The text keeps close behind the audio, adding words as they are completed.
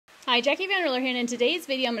Hi, Jackie Van Riller here, and in today's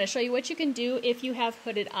video I'm going to show you what you can do if you have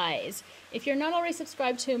hooded eyes. If you're not already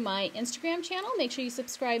subscribed to my Instagram channel, make sure you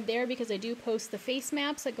subscribe there because I do post the face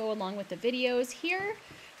maps that go along with the videos here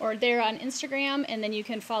or there on Instagram, and then you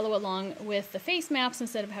can follow along with the face maps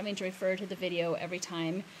instead of having to refer to the video every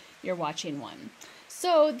time you're watching one.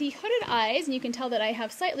 So the hooded eyes, and you can tell that I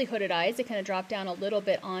have slightly hooded eyes. They kind of drop down a little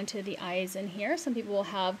bit onto the eyes in here. Some people will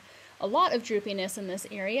have a lot of droopiness in this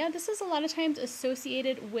area. This is a lot of times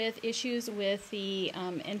associated with issues with the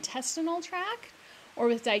intestinal tract or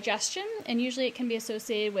with digestion, and usually it can be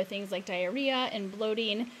associated with things like diarrhea and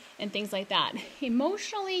bloating and things like that.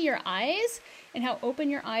 Emotionally, your eyes and how open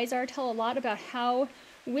your eyes are tell a lot about how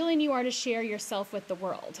willing you are to share yourself with the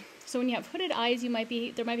world. So when you have hooded eyes, there might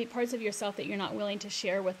be parts of yourself that you're not willing to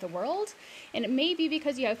share with the world, and it may be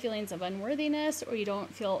because you have feelings of unworthiness or you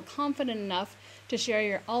don't feel confident enough to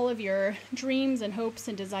share all of your dreams and hopes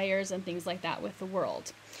and desires and things like that with the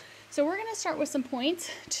world. So we're going to start with some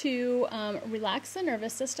points to relax the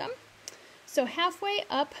nervous system. So halfway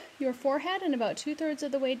up your forehead and about 2/3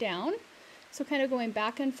 of the way down, so kind of going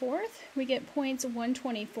back and forth, we get points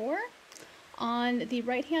 124. On the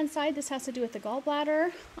right-hand side, this has to do with the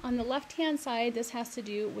gallbladder. On the left-hand side, this has to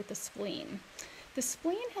do with the spleen. The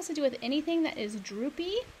spleen has to do with anything that is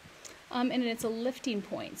droopy, and it's a lifting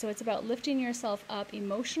point. So it's about lifting yourself up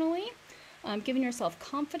emotionally, giving yourself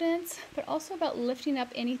confidence, but also about lifting up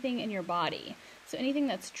anything in your body. So anything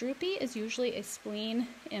that's droopy is usually a spleen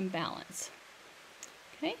imbalance.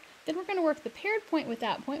 Okay, then we're going to work the paired point with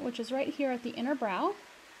that point, which is right here at the inner brow.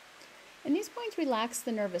 And these points relax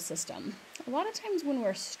the nervous system. A lot of times when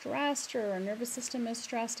we're stressed or our nervous system is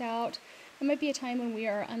stressed out, it might be a time when we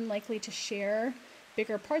are unlikely to share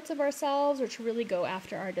bigger parts of ourselves or to really go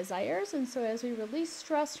after our desires. And so as we release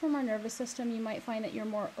stress from our nervous system, you might find that you're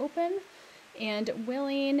more open and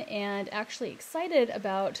willing and actually excited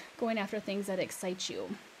about going after things that excite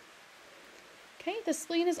you. Okay, the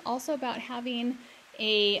spleen is also about having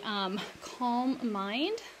a calm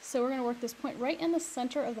mind. So we're going to work this point right in the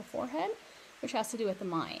center of the forehead, which has to do with the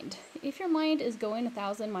mind. If your mind is going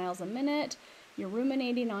 1,000 miles a minute, you're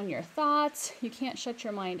ruminating on your thoughts, you can't shut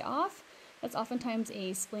your mind off, that's oftentimes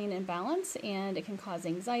a spleen imbalance, and it can cause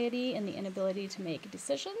anxiety and the inability to make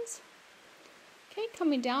decisions. Okay,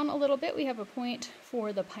 coming down a little bit, we have a point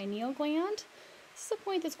for the pineal gland. This is a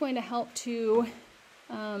point that's going to help to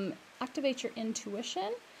activate your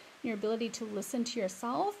intuition, your ability to listen to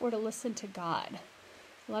yourself or to listen to God.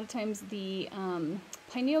 A lot of times the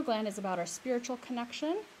pineal gland is about our spiritual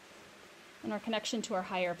connection and our connection to our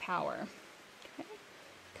higher power. Okay.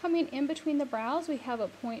 Coming in between the brows, we have a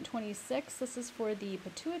point 26. This is for the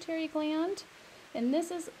pituitary gland, and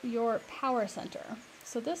this is your power center.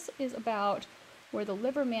 So this is about where the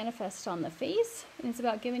liver manifests on the face, and it's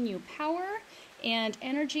about giving you power and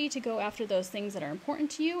energy to go after those things that are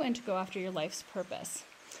important to you and to go after your life's purpose.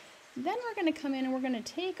 Then we're going to come in and we're going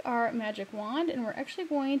to take our magic wand and we're actually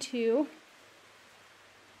going to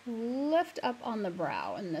lift up on the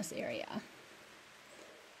brow in this area.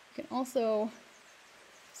 You can also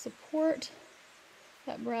support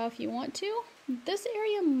that brow if you want to. This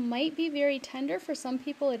area might be very tender. For some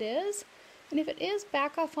people it is. And if it is,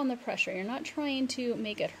 back off on the pressure. You're not trying to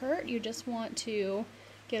make it hurt. You just want to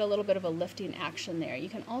get a little bit of a lifting action there. You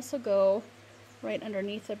can also go right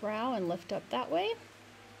underneath the brow and lift up that way.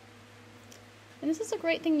 And this is a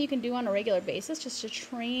great thing you can do on a regular basis, just to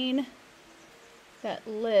train that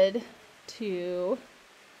lid to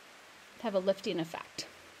have a lifting effect.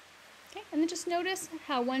 Okay, and then just notice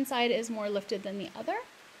how one side is more lifted than the other.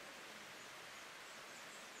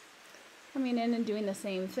 Coming in and doing the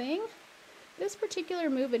same thing. This particular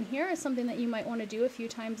move in here is something that you might want to do a few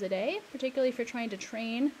times a day, particularly if you're trying to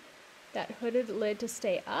train that hooded lid to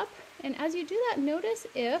stay up. And as you do that, notice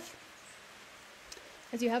if,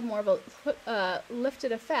 as you have more of a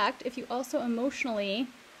lifted effect, if you also emotionally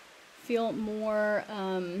feel more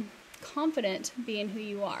confident being who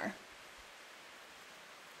you are.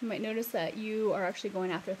 You might notice that you are actually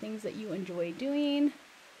going after things that you enjoy doing,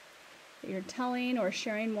 that you're telling or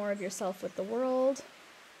sharing more of yourself with the world,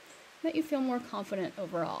 that you feel more confident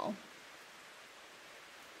overall.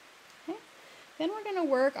 Okay. Then we're going to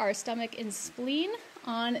work our stomach and spleen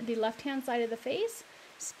on the left-hand side of the face.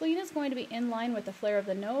 Spleen is going to be in line with the flare of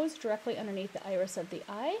the nose, directly underneath the iris of the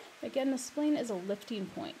eye. Again, the spleen is a lifting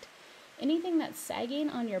point. Anything that's sagging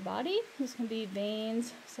on your body, this can be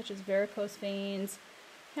veins such as varicose veins,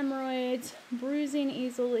 hemorrhoids, bruising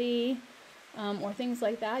easily, or things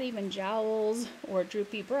like that, even jowls or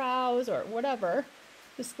droopy brows or whatever.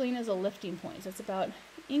 The spleen is a lifting point. So it's about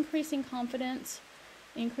increasing confidence,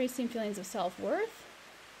 increasing feelings of self-worth,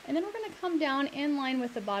 And then we're going to come down in line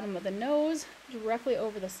with the bottom of the nose, directly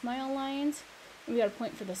over the smile lines, and we got a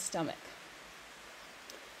point for the stomach.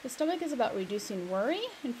 The stomach is about reducing worry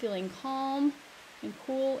and feeling calm and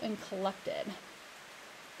cool and collected.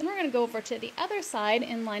 Then we're going to go over to the other side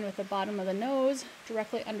in line with the bottom of the nose,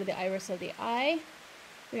 directly under the iris of the eye.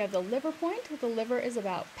 We have the liver point. The liver is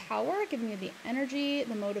about power, giving you the energy,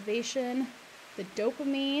 the motivation, the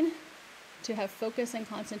dopamine to have focus and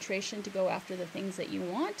concentration to go after the things that you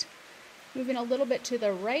want. Moving a little bit to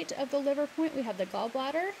the right of the liver point, we have the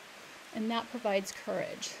gallbladder, and that provides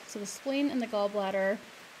courage. So the spleen and the gallbladder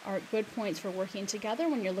are good points for working together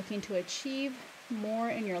when you're looking to achieve more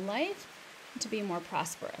in your life and to be more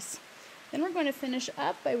prosperous. Then we're going to finish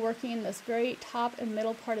up by working this very top and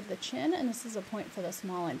middle part of the chin, and this is a point for the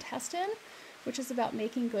small intestine, which is about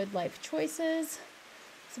making good life choices.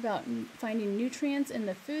 It's about finding nutrients in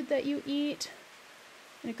the food that you eat,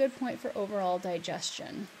 and a good point for overall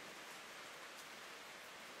digestion.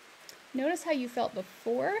 Notice how you felt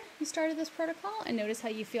before you started this protocol, and notice how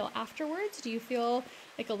you feel afterwards. Do you feel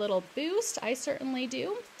like a little boost? I certainly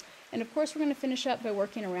do. And of course, we're going to finish up by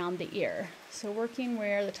working around the ear. So working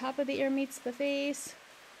where the top of the ear meets the face,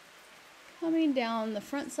 coming down the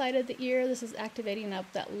front side of the ear. This is activating up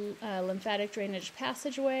that lymphatic drainage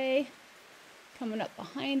passageway, coming up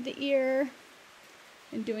behind the ear,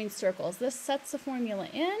 and doing circles. This sets the formula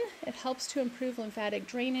in. It helps to improve lymphatic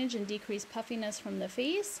drainage and decrease puffiness from the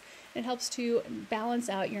face. It helps to balance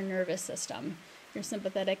out your nervous system, your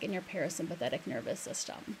sympathetic and your parasympathetic nervous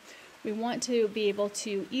system. We want to be able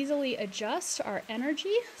to easily adjust our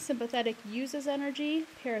energy. Sympathetic uses energy,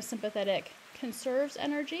 parasympathetic conserves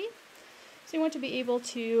energy. So you want to be able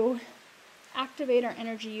to activate our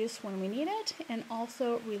energy use when we need it, and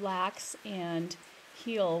also relax and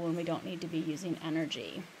heal when we don't need to be using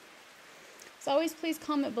energy. As always, please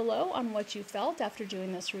comment below on what you felt after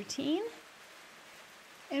doing this routine.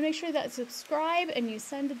 And make sure that you subscribe and you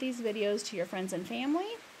send these videos to your friends and family.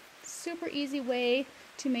 Super easy way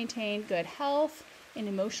to maintain good health and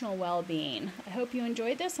emotional well-being. I hope you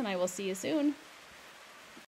enjoyed this, and I will see you soon.